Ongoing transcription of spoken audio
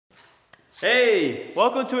Hey,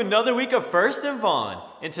 welcome to another week of First and Vaughan.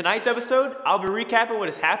 In tonight's episode, I'll be recapping what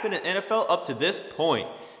has happened in NFL up to this point.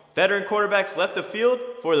 Veteran quarterbacks left the field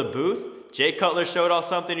for the booth. Jay Cutler showed off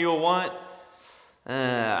something you'll want.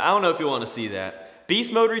 I don't know if you want to see that.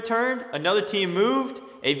 Beast mode returned, another team moved,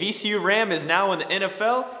 a VCU Ram is now in the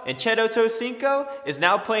NFL, and Chedo Cinco is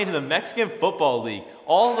now playing in the Mexican Football League.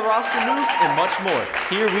 All the roster moves and much more.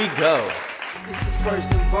 Here we go. This is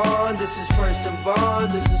First and Vaughan, this is First and Vaughan,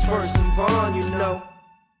 this is First and Vaughan, you know.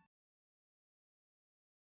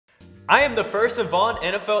 I am the First and Vaughan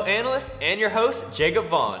NFL analyst and your host, Jakob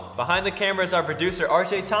Vaughan. Behind the camera is our producer,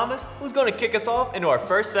 RJ Thomas, who's going to kick us off into our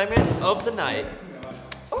first segment of the night.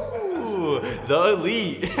 Ooh, the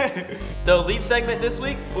Elite. The Elite segment this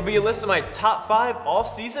week will be a list of my top 5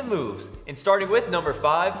 off-season moves. And starting with number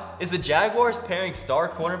 5 is the Jaguars pairing star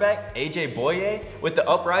cornerback AJ Boye with the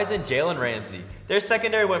uprising Jalen Ramsey. Their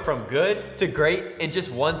secondary went from good to great in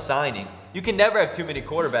just one signing. You can never have too many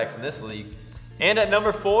quarterbacks in this league. And at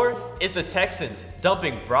number 4 is the Texans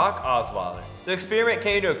dumping Brock Osweiler. The experiment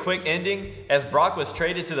came to a quick ending as Brock was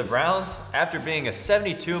traded to the Browns after being a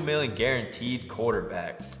 $72 million guaranteed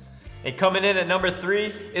quarterback. And coming in at number 3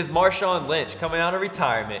 is Marshawn Lynch coming out of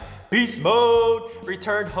retirement. Beast mode!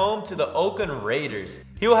 Returned home to the Oakland Raiders.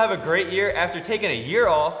 He will have a great year after taking a year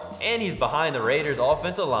off, and he's behind the Raiders'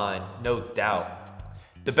 offensive line, no doubt.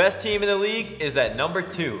 The best team in the league is at number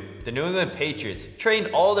 2, the New England Patriots,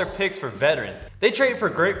 trading all their picks for veterans. They traded for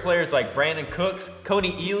great players like Brandon Cooks,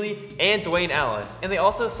 Coney Ely, and Dwayne Allen, and they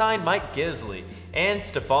also signed Mike Gisley and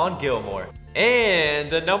Stephon Gilmore.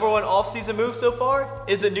 And the number 1 offseason move so far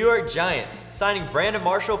is the New York Giants, signing Brandon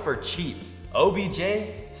Marshall for cheap. OBJ,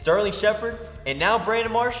 Sterling Shepard, and now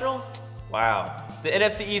Brandon Marshall? Wow. The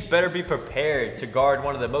NFC East better be prepared to guard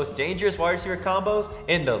one of the most dangerous wide receiver combos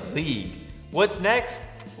in the league. What's next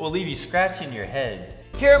will leave you scratching your head.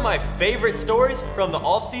 Here are my favorite stories from the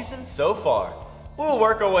offseason so far. We'll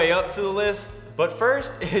work our way up to the list, but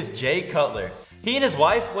first is Jay Cutler. He and his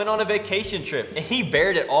wife went on a vacation trip, and he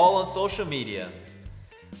bared it all on social media.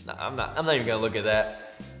 Nah, I'm not even gonna look at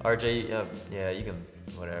that. RJ, yeah, you can,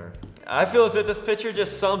 whatever. I feel as if this picture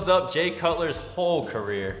just sums up Jay Cutler's whole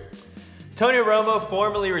career. Tony Romo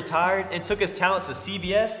formally retired and took his talents to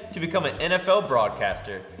CBS to become an NFL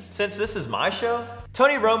broadcaster. Since this is my show,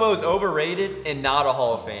 Tony Romo is overrated and not a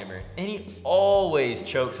Hall of Famer, and he always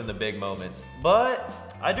chokes in the big moments. But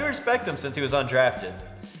I do respect him since he was undrafted.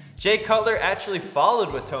 Jay Cutler actually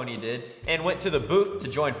followed what Tony did and went to the booth to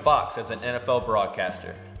join Fox as an NFL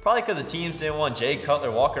broadcaster. Probably because the teams didn't want Jay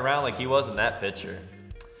Cutler walking around like he was in that picture.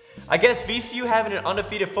 I guess VCU having an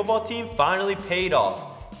undefeated football team finally paid off.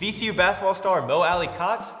 VCU basketball star Mo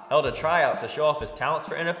Alley-Cox held a tryout to show off his talents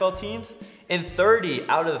for NFL teams, and 30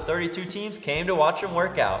 out of the 32 teams came to watch him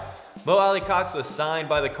work out. Mo Alley-Cox was signed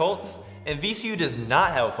by the Colts, and VCU does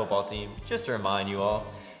not have a football team, just to remind you all.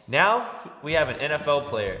 Now, we have an NFL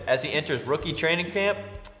player. As he enters rookie training camp,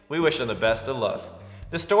 we wish him the best of luck.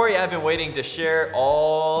 The story I've been waiting to share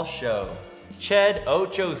all show.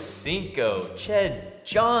 Chedo Cinco, Ched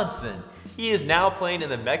Johnson. He is now playing in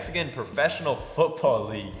the Mexican Professional Football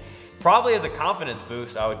League. Probably as a confidence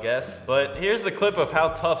boost, I would guess. But here's the clip of how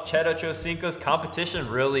tough Chedo Cinco's competition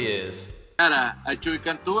really is. A Chuy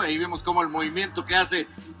Cantú, ahí vemos cómo el movimiento que hace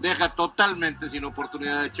deja totalmente sin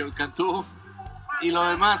oportunidad a Chuy Cantú. Y lo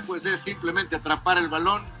demás pues es simplemente atrapar el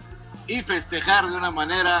balón y festejar de una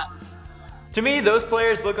manera. To me, those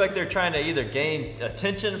players look like they're trying to either gain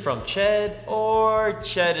attention from Ched, or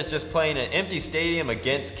Ched is just playing an empty stadium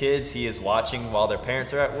against kids he is watching while their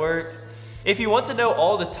parents are at work. If you want to know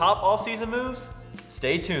all the top offseason moves,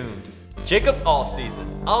 stay tuned. Jacob's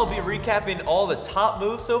offseason. I'll be recapping all the top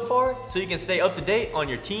moves so far so you can stay up to date on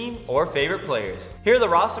your team or favorite players. Here are the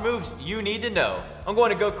roster moves you need to know. I'm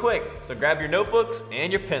going to go quick, so grab your notebooks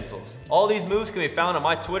and your pencils. All these moves can be found on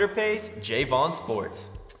my Twitter page, JVaughan Sports.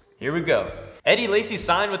 Here we go. Eddie Lacy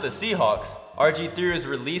signed with the Seahawks. RG3 was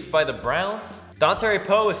released by the Browns. Dontari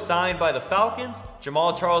Poe was signed by the Falcons.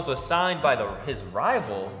 Jamal Charles was signed by his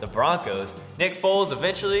rival, the Broncos. Nick Foles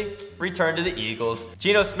eventually returned to the Eagles.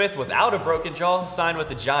 Geno Smith, without a broken jaw, signed with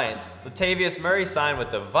the Giants. Latavius Murray signed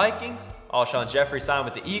with the Vikings. Alshon Jeffrey signed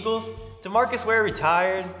with the Eagles. DeMarcus Ware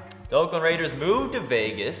retired. The Oakland Raiders moved to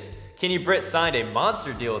Vegas. Kenny Britt signed a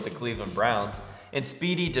monster deal with the Cleveland Browns. And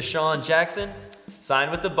speedy Deshaun Jackson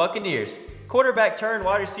signed with the Buccaneers. Quarterback turned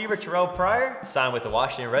wide receiver Terrell Pryor signed with the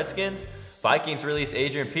Washington Redskins. Vikings released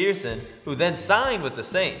Adrian Peterson, who then signed with the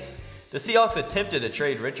Saints. The Seahawks attempted to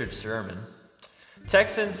trade Richard Sherman.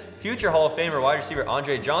 Texans future Hall of Famer wide receiver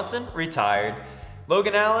Andre Johnson retired.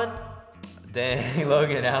 Logan Allen, dang,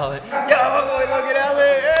 Logan Allen. Yeah, my boy Logan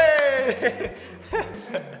Allen, hey!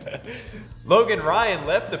 Logan Ryan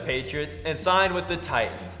left the Patriots and signed with the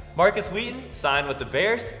Titans. Marcus Wheaton signed with the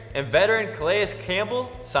Bears, and veteran Calais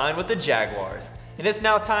Campbell signed with the Jaguars. And it's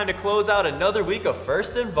now time to close out another week of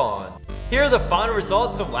First and Vaughan. Here are the final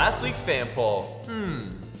results of last week's fan poll.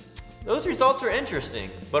 Those results are interesting,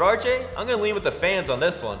 but RJ, I'm gonna lean with the fans on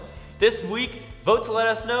this one. This week, vote to let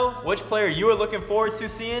us know which player you are looking forward to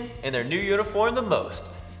seeing in their new uniform the most.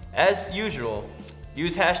 As usual,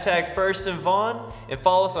 use hashtag #FirstandVaughan and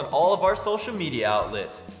follow us on all of our social media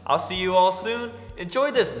outlets. I'll see you all soon. Enjoy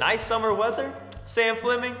this nice summer weather. Sam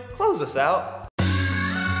Fleming, close us out.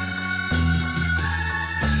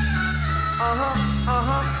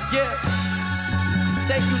 Yeah.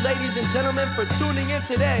 Thank you, ladies and gentlemen, for tuning in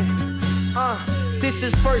today. This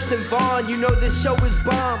is First and Vaughan. You know this show is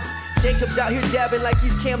bomb. Jakob's out here dabbing like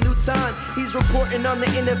he's Cam Newton. He's reporting on the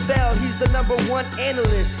NFL. He's the #1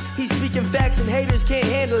 analyst. He's speaking facts and haters can't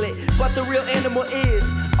handle it. But the real animal is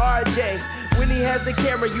RJ. When he has the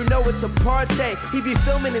camera, you know it's a party. He be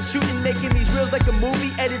filming and shooting, making these reels like a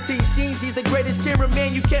movie, editing scenes. He's the greatest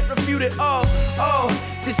cameraman, you can't refute it. Oh,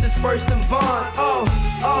 this is First and Vaughan.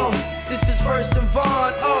 This is First and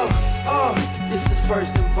Vaughan. This is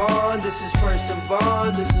First and Vaughan. This is First and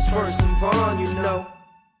Vaughan. This is First and Vaughan, you know.